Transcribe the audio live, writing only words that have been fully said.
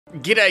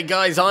G'day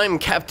guys, I'm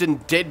Captain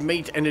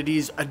Deadmeat and it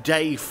is a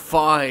day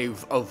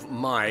 5 of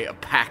my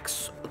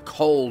PAX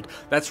cold.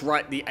 That's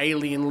right, the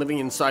alien living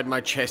inside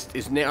my chest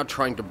is now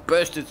trying to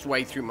burst its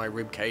way through my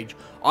ribcage.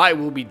 I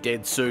will be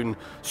dead soon,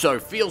 so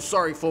feel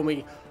sorry for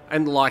me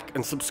and like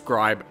and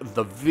subscribe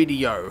the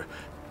video.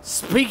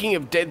 Speaking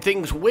of dead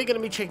things, we're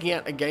going to be checking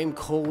out a game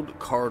called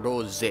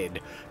Corridor Z.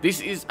 This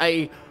is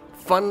a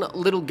fun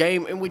little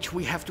game in which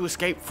we have to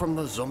escape from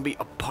the zombie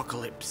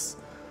apocalypse.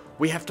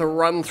 We have to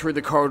run through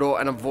the corridor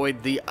and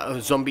avoid the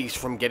zombies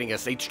from getting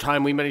us. Each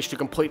time we manage to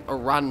complete a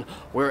run,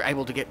 we're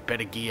able to get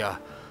better gear.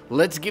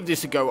 Let's give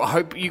this a go. I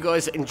hope you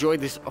guys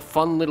enjoyed this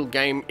fun little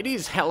game. It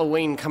is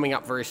Halloween coming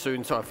up very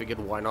soon, so I figured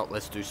why not?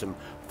 Let's do some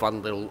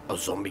fun little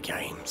zombie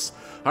games.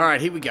 Alright,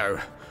 here we go.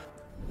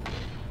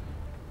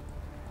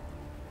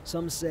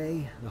 Some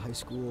say the high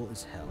school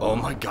is hell. Oh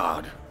my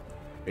god.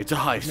 It's a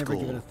high I've school.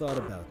 never given a thought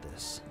about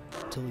this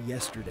till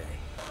yesterday.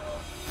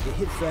 It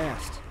hit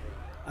fast.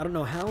 I don't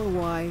know how and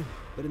why,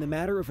 but in the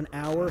matter of an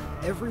hour,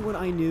 everyone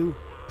I knew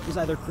was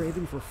either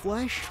craving for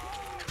flesh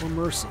or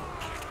mercy.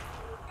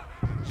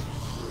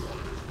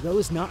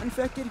 Those not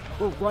infected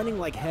were running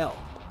like hell.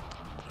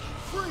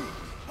 Freeze!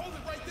 Hold it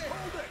right there!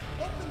 Hold it!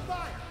 Open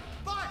fire!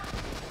 Fire!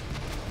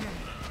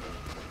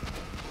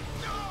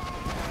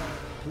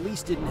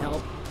 Police didn't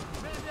help.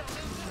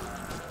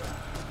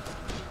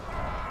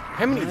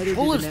 How many Neither did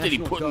bullets the did he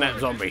National put in that Guard.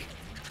 zombie?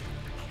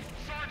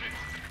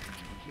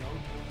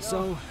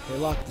 So they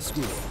locked the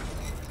school,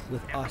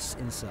 with us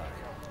inside.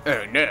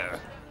 Oh no.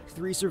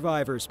 3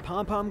 survivors,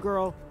 Pom-Pom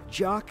Girl,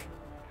 Jock,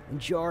 and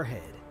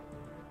Jarhead.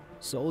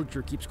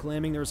 Soldier keeps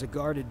claiming there's a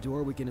guarded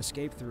door we can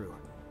escape through.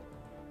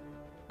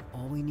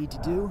 All we need to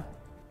do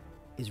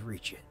is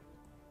reach it.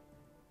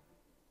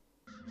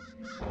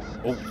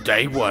 Oh,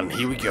 day 1,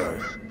 here we go.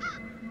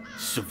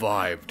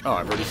 Survived. Oh,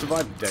 I've already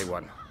survived day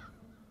 1.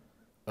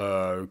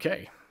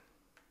 Okay.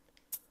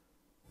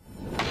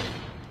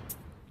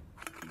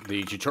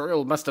 The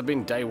tutorial must have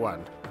been day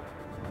 1.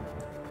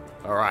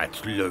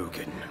 Alright,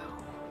 Logan.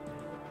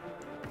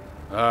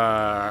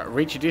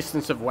 Reach a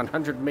distance of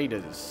 100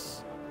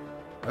 meters.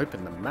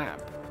 Open the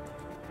map.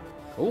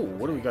 Oh,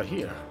 what do we got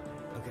here?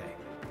 Okay.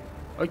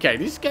 Okay,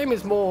 this game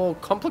is more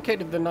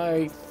complicated than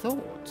I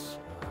thought.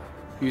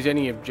 Use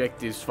any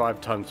objectives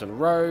 5 times in a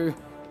row.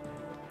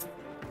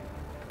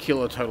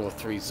 Kill a total of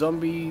 3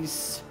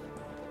 zombies.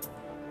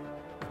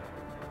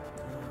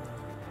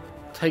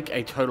 Take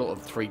a total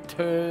of 3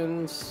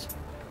 turns.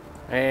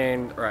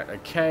 And, right,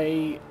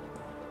 okay.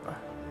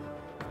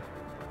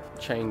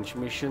 Change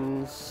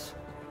missions.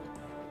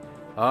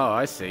 Oh,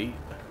 I see.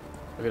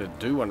 I've got to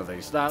do one of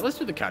these. Nah, let's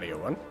do the cardio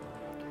one.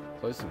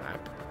 Close the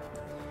map.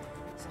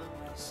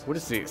 What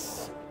is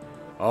this?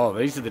 Oh,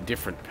 these are the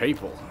different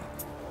people.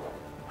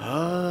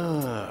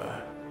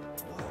 Ah.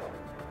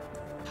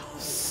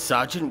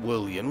 Sergeant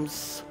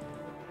Williams.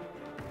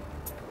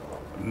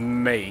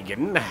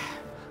 Megan,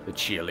 the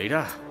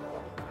cheerleader.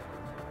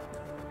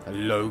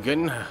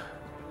 Logan.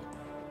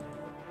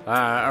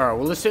 Alright,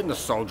 well, let's send the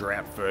soldier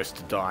out first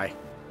to die.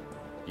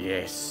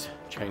 Yes.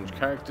 Change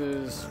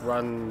characters.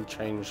 Run.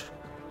 Change.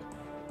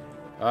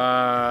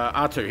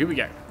 R2. Here we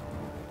go.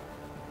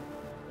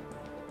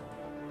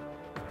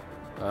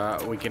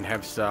 We can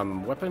have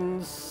some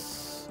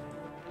weapons.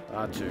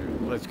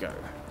 R2. Let's go.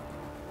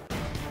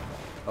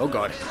 Oh,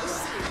 God.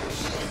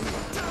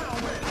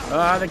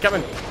 They're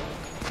coming.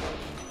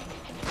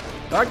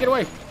 Ah, get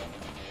away.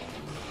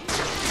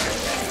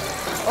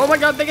 Oh my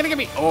god, they're gonna get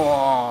me!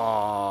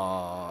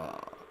 Oh!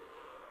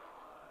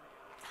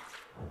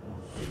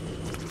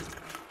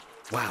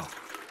 Wow.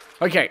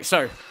 Okay,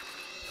 so,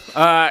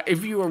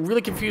 if you are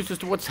really confused as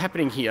to what's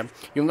happening here,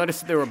 you'll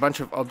notice that there are a bunch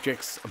of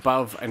objects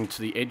above and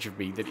to the edge of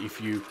me that if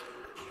you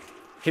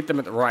hit them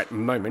at the right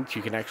moment,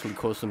 you can actually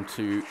cause them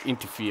to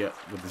interfere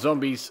with the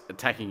zombies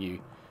attacking you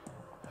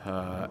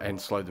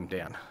and slow them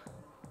down.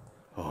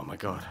 Oh my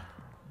god.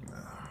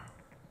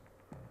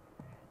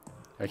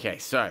 Okay,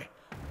 so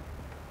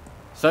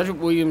Sergeant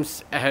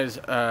Williams has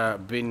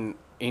been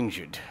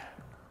injured.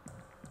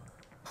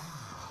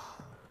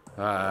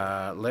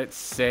 Let's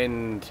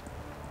send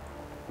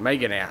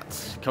Megan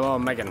out. Come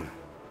on, Megan.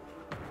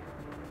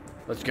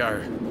 Let's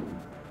go.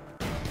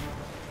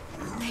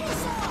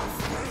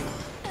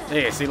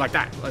 There, see, like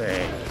that.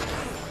 There.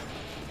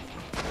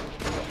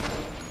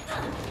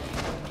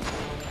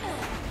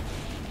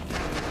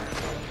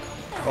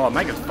 Oh,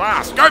 Megan's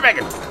fast. Go,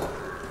 Megan!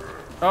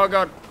 Oh,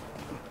 God.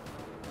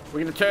 We're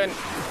gonna turn.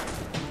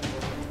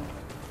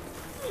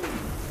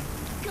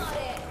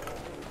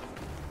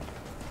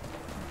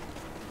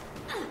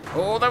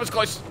 Oh, that was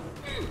close.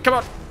 Come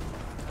on.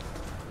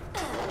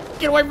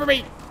 Get away from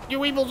me,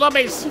 you evil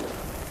zombies.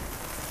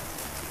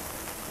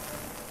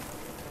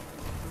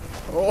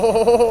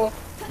 Oh,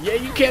 yeah,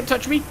 you can't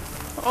touch me.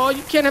 Oh,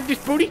 you can't have this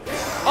booty.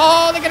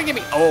 Oh, they're gonna get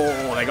me.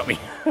 Oh, they got me.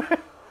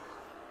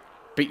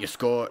 Beat your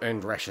score,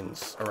 earned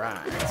rations. All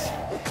right.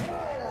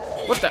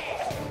 What the?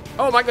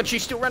 Oh my god,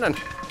 she's still running.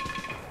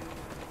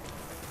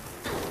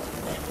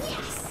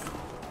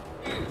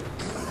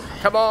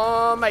 Come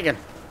on, Megan.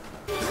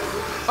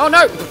 Oh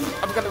no!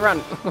 I've got to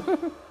run.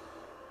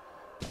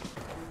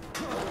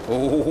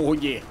 Oh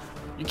yeah.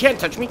 You can't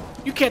touch me.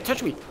 You can't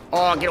touch me.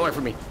 Oh, get away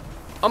from me.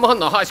 I'm on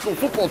the high school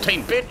football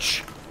team,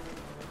 bitch.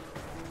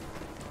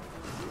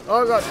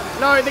 Oh god.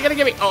 No, they're gonna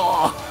get me.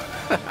 Oh.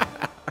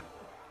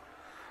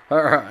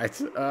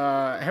 Alright.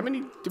 How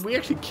many did we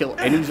actually kill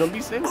any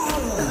zombies then?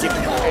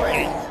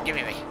 Give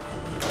me me.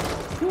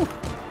 Whew.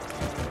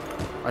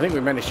 I think we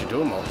managed to do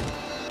them all.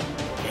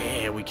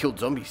 Yeah, we killed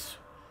zombies.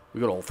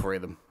 We got all 3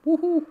 of them.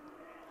 Woohoo.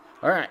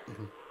 Alright.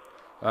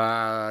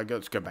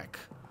 Let's go back.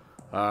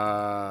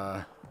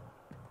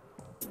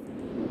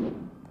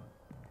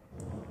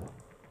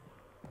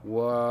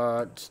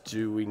 What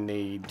do we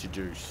need to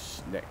do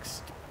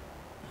next?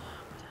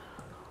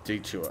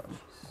 Detour.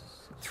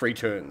 3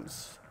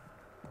 turns.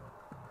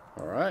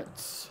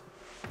 Alright.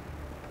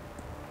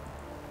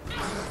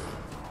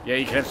 Yeah,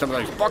 you can have some of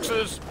those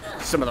boxes,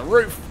 some of the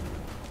roof,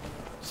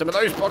 some of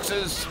those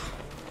boxes,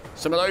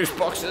 some of those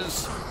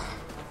boxes.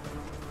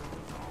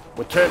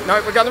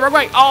 No, we're going the wrong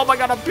way. Oh my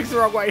god, I picked the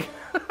wrong way.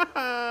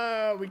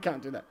 We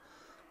can't do that.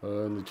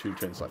 Only 2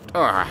 turns left.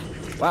 Alright.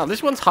 Wow,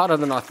 this one's harder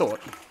than I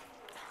thought.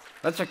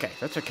 That's okay,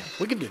 that's okay.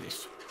 We can do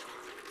this.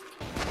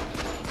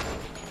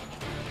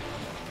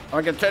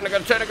 I gotta turn, I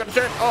gotta turn, I gotta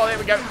turn. Oh, there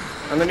we go.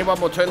 And then 1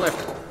 more turn left.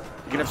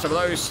 You can have some of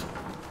those.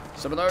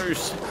 Some of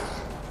those.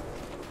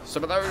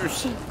 Some of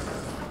those.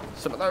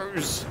 Some of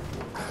those.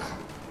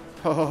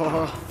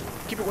 Oh,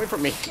 keep away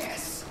from me.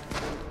 Yes.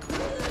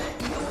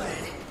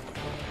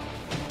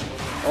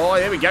 Oh,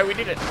 there we go. We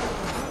did it.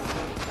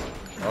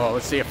 Oh,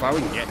 let's see how far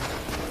we can get.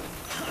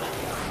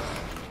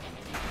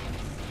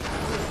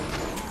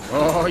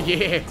 Oh,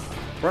 yeah.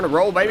 We're on a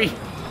roll, baby.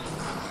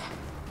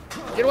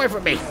 Get away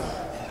from me.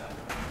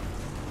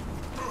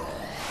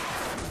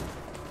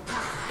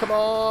 Come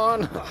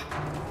on.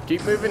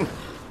 Keep moving.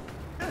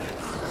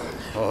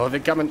 Oh, they're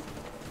coming.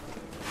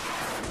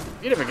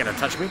 You're never gonna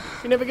touch me.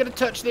 You're never gonna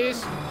touch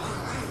this.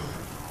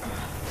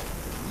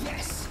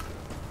 Yes.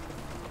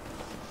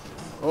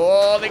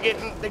 Oh, they're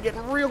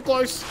getting real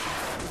close.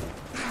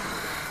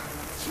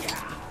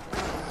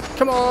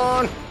 Come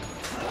on.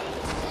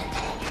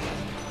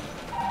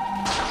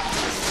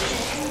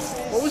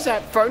 What was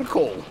that phone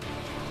call?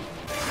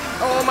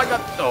 Oh my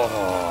god.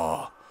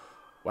 Oh.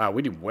 Wow,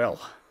 we did well.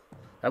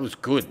 That was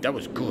good. That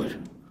was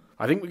good.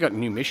 I think we got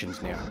new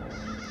missions now.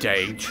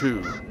 Day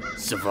 2.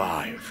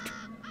 Survived.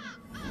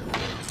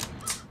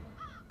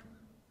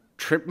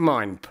 Trip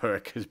mine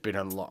perk has been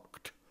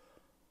unlocked.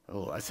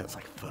 Oh, that sounds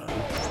like fun.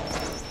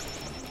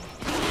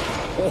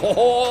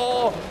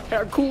 Oh,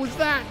 how cool is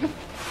that?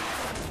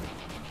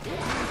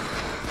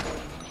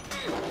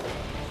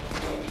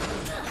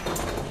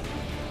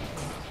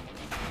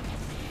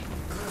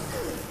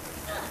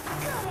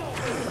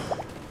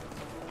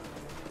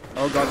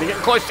 Oh god, they're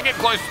getting close,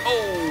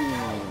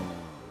 Oh!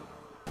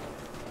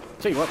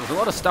 Tell you what, there's a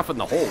lot of stuff in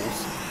the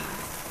halls.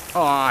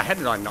 Oh, how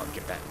did I not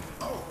get that?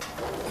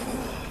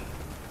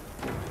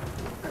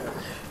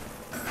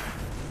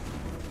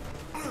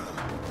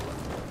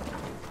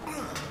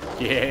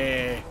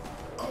 Yeah.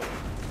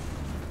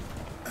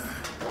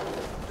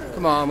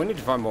 Come on, we need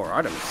to find more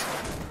items.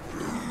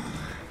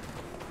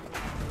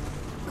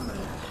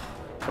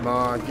 Come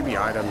on, give me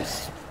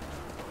items.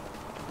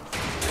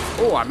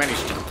 Oh, I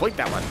managed to complete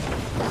that one.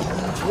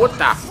 What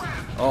the?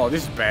 Oh,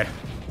 this is bad.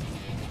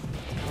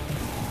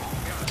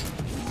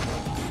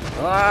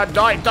 Ah,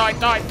 die.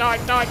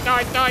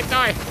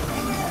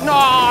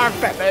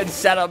 No, Batman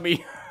sat on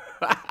me.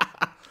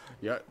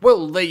 Yeah.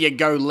 Well, there you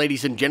go,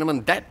 ladies and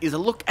gentlemen. That is a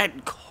look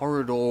at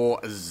Corridor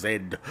Z,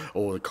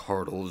 or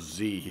Corridor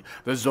Z,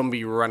 the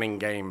zombie running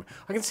game.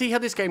 I can see how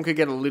this game could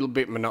get a little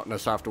bit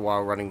monotonous after a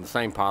while, running the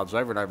same paths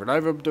over and over and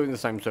over, doing the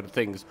same sort of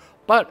things.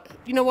 But,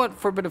 you know what,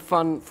 for a bit of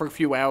fun, for a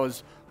few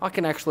hours, I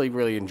can actually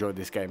really enjoy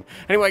this game.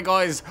 Anyway,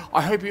 guys,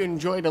 I hope you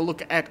enjoyed a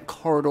look at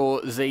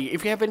Corridor Z.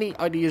 If you have any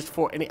ideas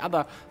for any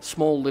other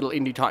small little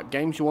indie type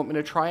games you want me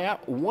to try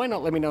out, why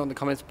not let me know in the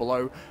comments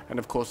below. And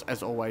of course,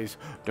 as always,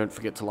 don't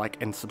forget to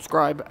like and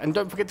subscribe. And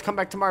don't forget to come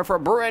back tomorrow for a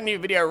brand new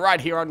video right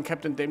here on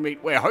Captain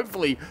Deadmeat, where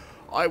hopefully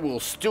I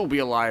will still be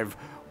alive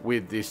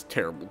with this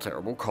terrible,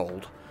 terrible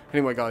cold.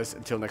 Anyway, guys,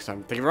 until next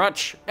time, thank you very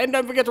much. And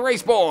don't forget to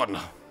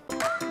respawn!